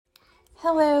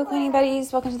Hello, cleaning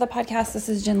buddies. Welcome to the podcast. This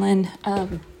is Jinlin.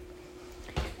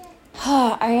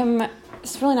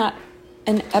 It's really not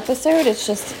an episode. It's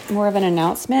just more of an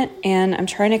announcement. And I'm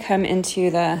trying to come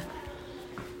into the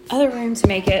other room to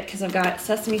make it because I've got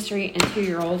Sesame Street and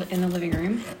 2-year-old in the living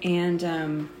room.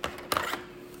 And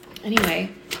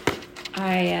anyway,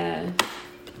 I'm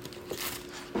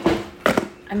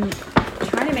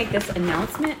trying to make this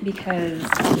announcement because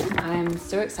I'm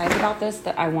so excited about this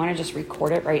that I want to just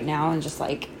record it right now and just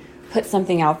like put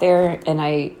something out there. And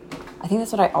I think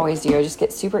that's what I always do. I just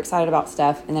get super excited about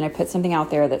stuff and then I put something out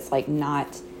there that's like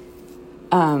not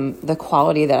the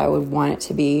quality that I would want it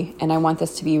to be. And I want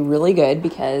this to be really good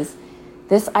because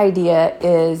this idea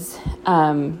is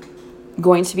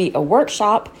going to be a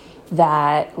workshop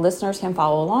that listeners can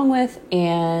follow along with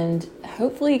and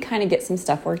hopefully kind of get some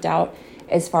stuff worked out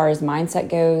as far as mindset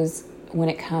goes when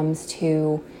it comes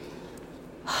to,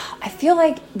 I feel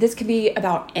like this could be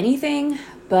about anything,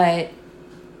 but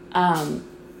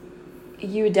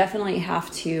you would definitely have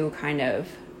to kind of,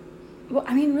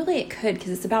 really it could because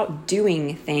it's about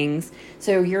doing things.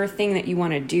 So your thing that you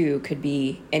want to do could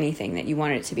be anything that you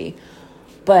want it to be.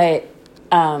 But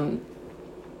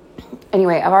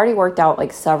anyway, I've already worked out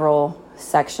like several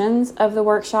sections of the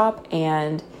workshop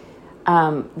and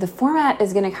the format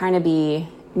is going to kind of be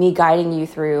me guiding you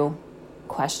through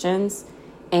questions,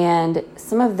 and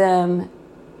some of them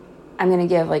I'm going to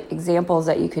give like examples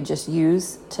that you could just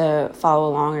use to follow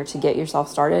along or to get yourself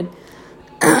started.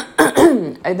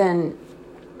 And then,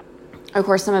 of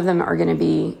course, some of them are going to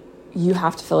be, you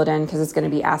have to fill it in because it's going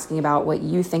to be asking about what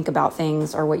you think about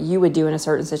things or what you would do in a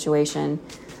certain situation,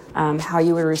 how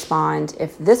you would respond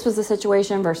if this was the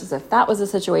situation versus if that was the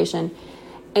situation.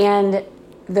 And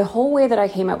the whole way that I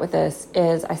came up with this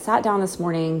is I sat down this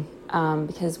morning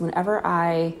because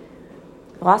the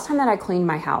last time that I cleaned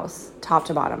my house top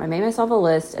to bottom, I made myself a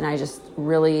list and I just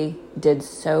really did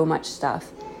so much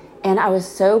stuff. And I was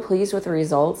so pleased with the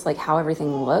results, like how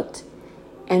everything looked.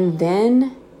 And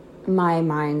then my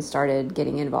mind started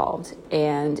getting involved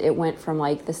and it went from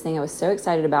like this thing I was so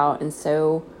excited about and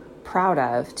so proud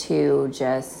of to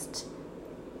just,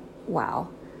 wow.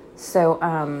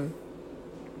 So,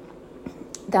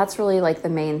 that's really like the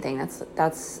main thing. That's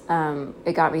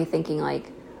it got me thinking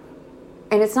like,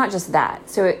 and it's not just that.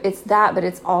 So it's that, but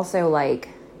it's also like,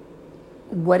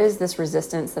 what is this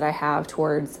resistance that I have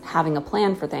towards having a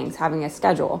plan for things, having a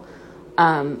schedule?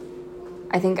 I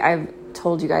think I've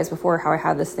told you guys before how I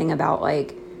had this thing about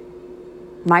like,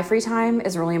 my free time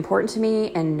is really important to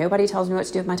me and nobody tells me what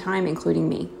to do with my time, including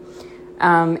me.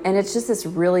 And it's just this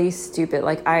really stupid,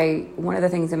 like one of the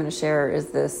things I'm going to share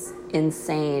is this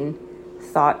insane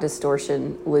thought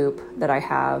distortion loop that I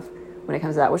have when it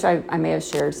comes to that, which I may have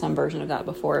shared some version of that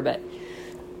before, but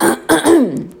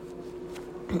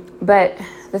but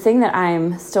the thing that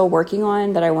I'm still working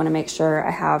on that I want to make sure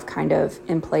I have kind of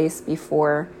in place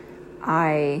before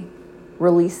I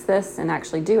release this and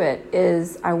actually do it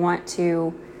is I want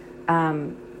to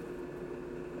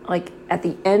like at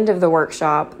the end of the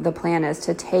workshop, the plan is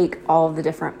to take all of the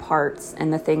different parts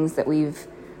and the things that we've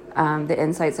the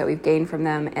insights that we've gained from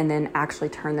them and then actually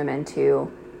turn them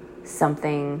into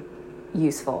something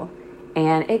useful.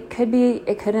 And it could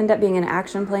end up being an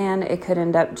action plan. It could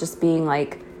end up just being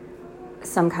like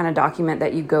some kind of document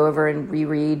that you go over and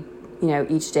reread,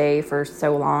 each day for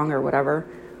so long or whatever.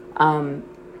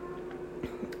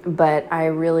 But I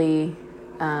really,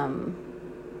 I'm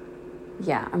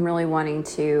really wanting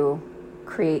to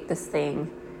create this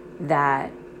thing that,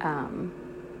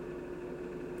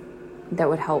 that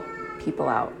would help people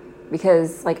out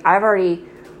because like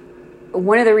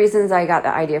one of the reasons I got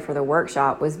the idea for the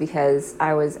workshop was because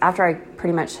after I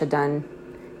pretty much had done,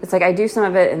 it's like I do some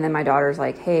of it and then my daughter's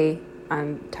like, hey,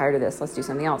 I'm tired of this. Let's do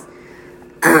something else.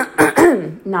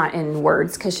 Not in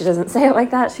words because she doesn't say it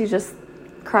like that. She just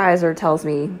cries or tells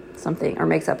me something or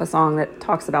makes up a song that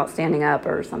talks about standing up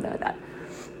or something like that.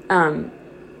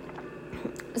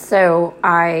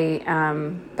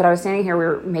 But I was standing here, we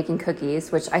were making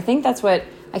cookies, which I think that's what,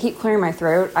 I keep clearing my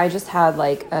throat. I just had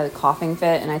like a coughing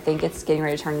fit and I think it's getting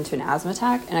ready to turn into an asthma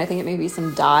attack. And I think it may be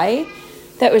some dye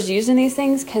that was used in these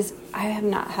things because I have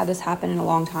not had this happen in a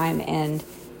long time. And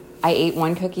I ate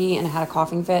one cookie and I had a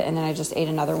coughing fit and then I just ate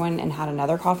another one and had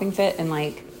another coughing fit. And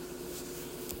like,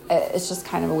 it's just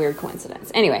kind of a weird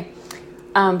coincidence. Anyway,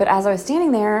 but as I was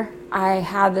standing there, I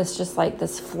had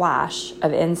this flash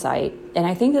of insight. And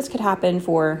I think this could happen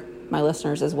for my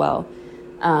listeners as well.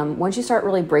 Once you start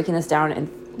really breaking this down and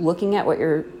looking at what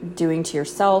you're doing to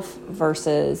yourself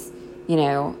versus,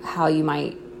 how you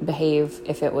might behave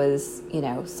if it was,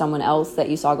 someone else that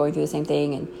you saw going through the same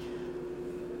thing.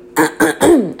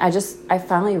 And I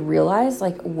finally realized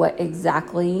like what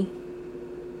exactly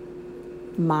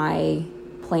my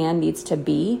plan needs to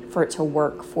be for it to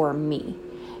work for me.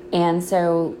 And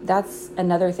so that's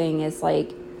another thing is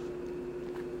like,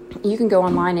 you can go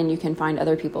online and you can find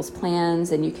other people's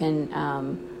plans, and you can,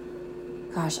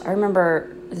 I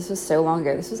remember this was so long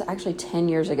ago. This was actually 10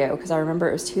 years ago, because I remember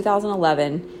it was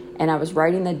 2011 and I was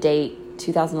writing the date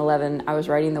 2011. I was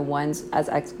writing the ones as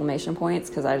exclamation points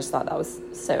because I just thought that was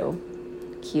so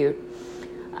cute.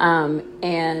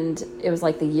 And it was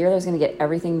like the year that I was going to get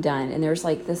everything done. And there's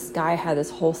like, this guy had this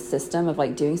whole system of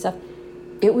like doing stuff.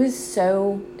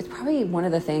 It's probably one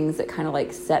of the things that kind of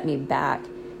like set me back,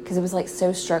 because it was like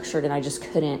so structured and I just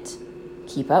couldn't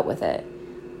keep up with it.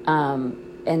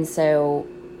 And so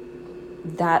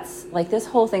that's like, this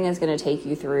whole thing is going to take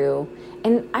you through,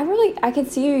 and I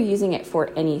could see you using it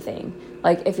for anything.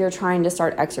 Like if you're trying to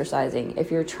start exercising, if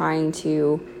you're trying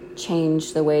to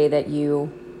change the way that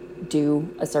you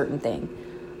do a certain thing.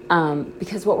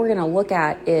 Because what we're going to look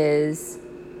at is,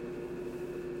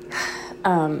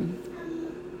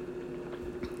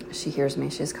 she hears me.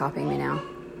 She's copying me now.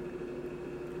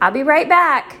 I'll be right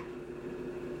back.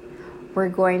 We're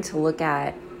going to look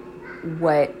at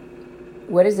what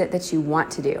is it that you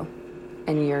want to do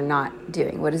and you're not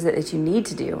doing? What is it that you need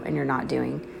to do and you're not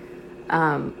doing?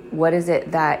 What is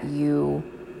it that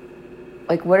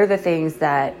what are the things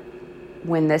that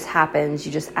when this happens,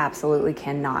 you just absolutely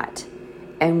cannot?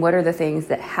 And what are the things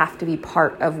that have to be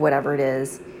part of whatever it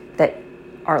is that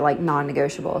are like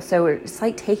non-negotiable? So it's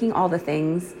like taking all the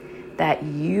things that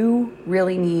you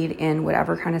really need in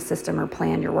whatever kind of system or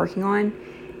plan you're working on,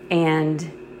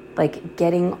 and like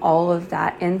getting all of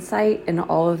that insight and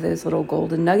all of those little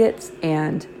golden nuggets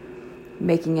and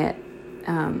making it,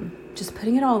 just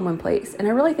putting it all in one place. And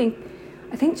I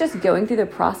think just going through the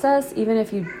process, even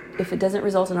if it doesn't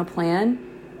result in a plan,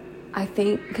 I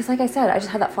think, because like I said, I just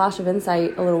had that flash of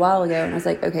insight a little while ago, and I was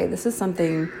like, okay, this is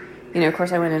something, of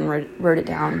course I went and wrote it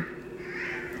down.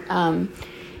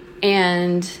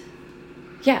 And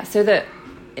yeah, so the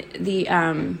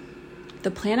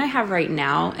plan I have right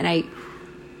now, and I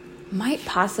might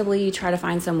possibly try to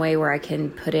find some way where I can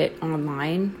put it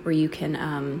online, where you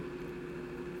can,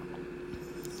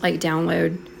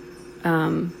 download,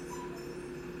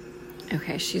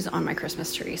 okay, she's on my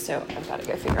Christmas tree, so I've got to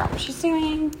go figure out what she's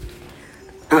doing.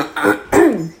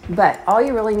 But all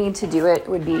you really need to do it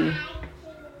would be,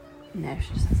 no,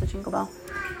 she just has a jingle bell.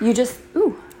 You just,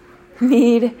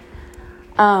 need,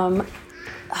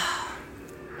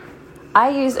 I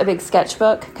use a big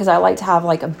sketchbook because I like to have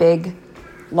like a big,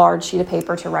 large sheet of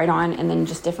paper to write on, and then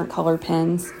just different color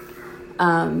pens.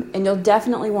 And you'll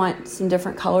definitely want some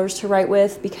different colors to write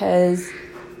with, because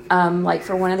like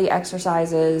for one of the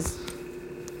exercises,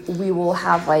 we will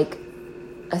have like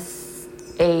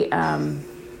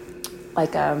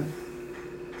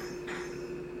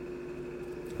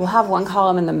we'll have one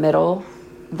column in the middle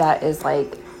that is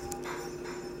like,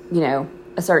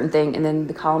 a certain thing, and then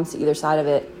the columns to either side of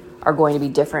it are going to be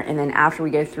different. And then after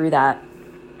we go through that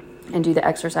and do the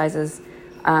exercises,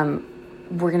 we're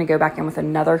going to go back in with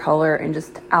another color and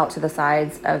just out to the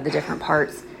sides of the different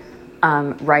parts,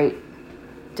 write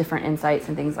different insights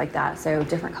and things like that. So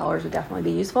different colors would definitely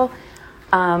be useful.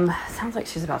 Sounds like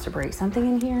she's about to break something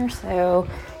in here, so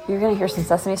you're going to hear some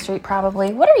Sesame Street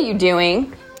probably. What are you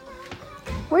doing?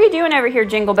 What are you doing over here,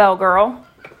 Jingle Bell girl?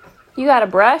 You got a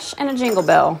brush and a jingle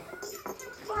bell.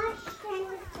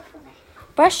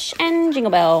 Brush and jingle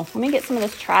bell. Let me get some of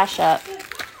this trash up.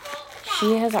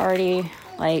 She has already,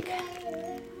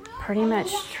 pretty much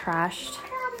trashed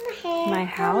my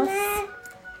house.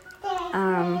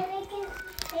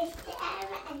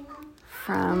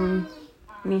 From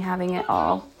me having it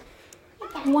all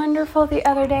wonderful the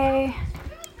other day.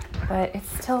 But it's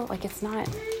still, it's not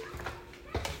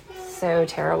so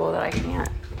terrible that I can't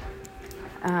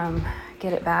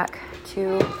get it back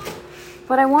to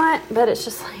what I want. But it's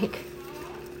just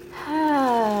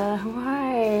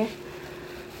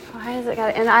why is it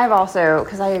got? And I've also,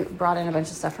 because I brought in a bunch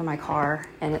of stuff from my car,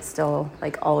 and it's still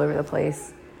all over the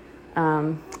place.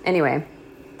 Anyway,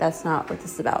 that's not what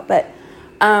this is about. But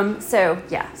so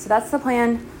that's the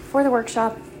plan for the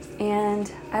workshop.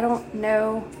 And I don't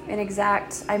know an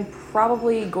exact. I'm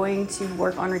probably going to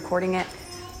work on recording it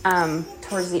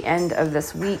towards the end of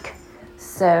this week.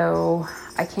 So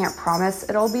I can't promise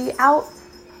it'll be out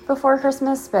before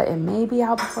Christmas, but it may be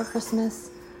out before Christmas.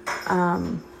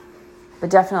 But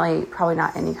definitely probably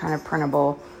not any kind of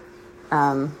printable.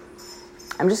 I'm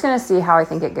just going to see how I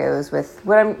think it goes with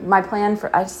my plan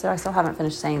for, I still haven't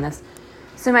finished saying this.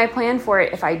 So my plan for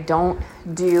it, if I don't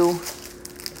do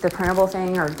the printable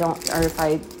thing or if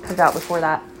I put it out before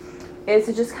that, is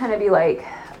to just kind of be like,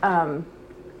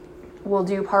 we'll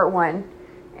do part 1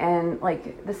 and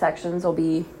like the sections will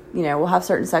be, you know, we'll have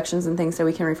certain sections and things so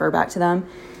we can refer back to them.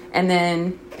 And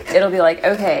then it'll be like,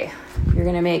 okay, you're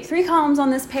going to make 3 columns on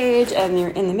this page and you're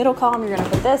in the middle column, you're going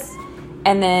to put this.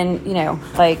 And then, you know,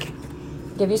 like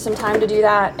give you some time to do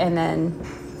that. And then,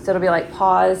 so it'll be like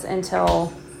pause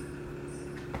until,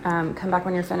 come back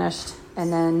when you're finished.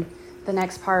 And then the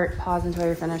next part, pause until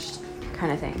you're finished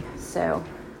kind of thing. So,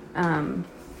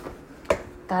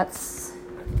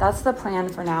 that's the plan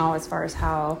for now as far as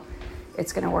how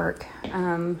it's going to work,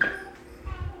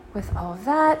 with all of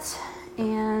that.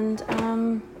 And,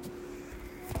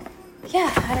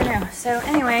 yeah, I don't know. So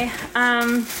anyway,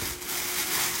 I'm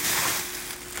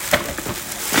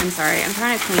sorry. I'm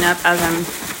trying to clean up as I'm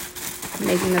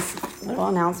making this little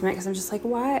announcement because I'm just like,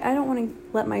 why? I don't want to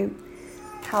let my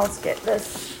house get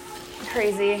this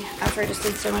crazy after I just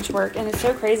did so much work. And it's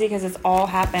so crazy because it's all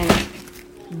happened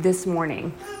this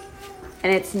morning.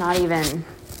 And it's not even,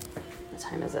 what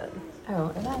time is it? Oh,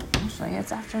 is that? Actually,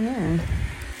 it's afternoon.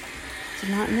 Did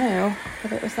not know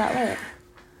that it was that late.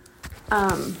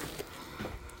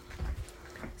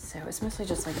 So it's mostly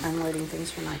just like unloading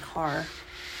things from my car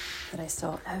that I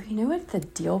still, oh, you know what the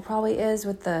deal probably is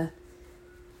with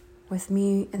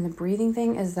me and the breathing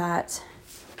thing is that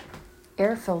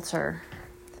air filter.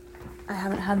 I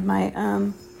haven't had my,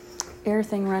 air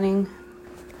thing running.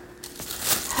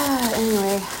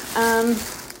 Anyway,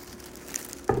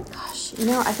 gosh, you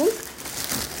know, I think,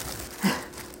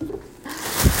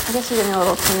 I guess you're getting a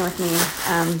little clean with me,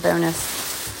 bonus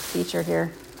feature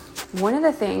here. One of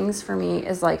the things for me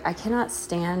is like, I cannot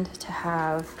stand to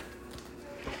have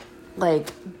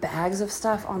like bags of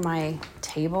stuff on my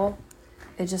table.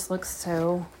 It just looks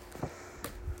so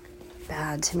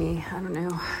bad to me. I don't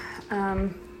know.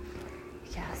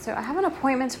 Yeah, so I have an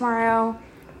appointment tomorrow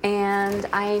and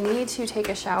I need to take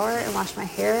a shower and wash my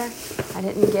hair. I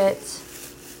didn't get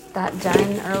that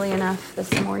done early enough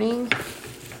this morning.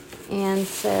 And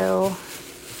so,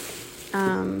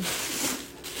 I'm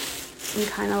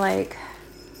kind of like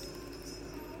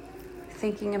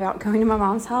thinking about going to my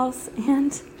mom's house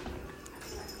and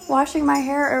washing my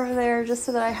hair over there just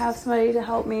so that I have somebody to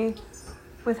help me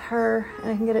with her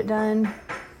and I can get it done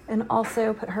and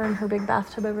also put her in her big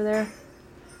bathtub over there.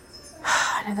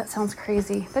 I know that sounds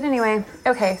crazy, but anyway,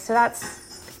 okay, so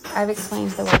I've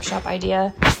explained the workshop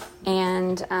idea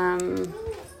and,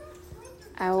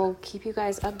 I will keep you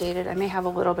guys updated. I may have a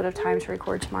little bit of time to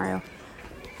record tomorrow.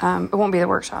 It won't be the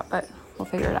workshop, but we'll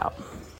figure it out.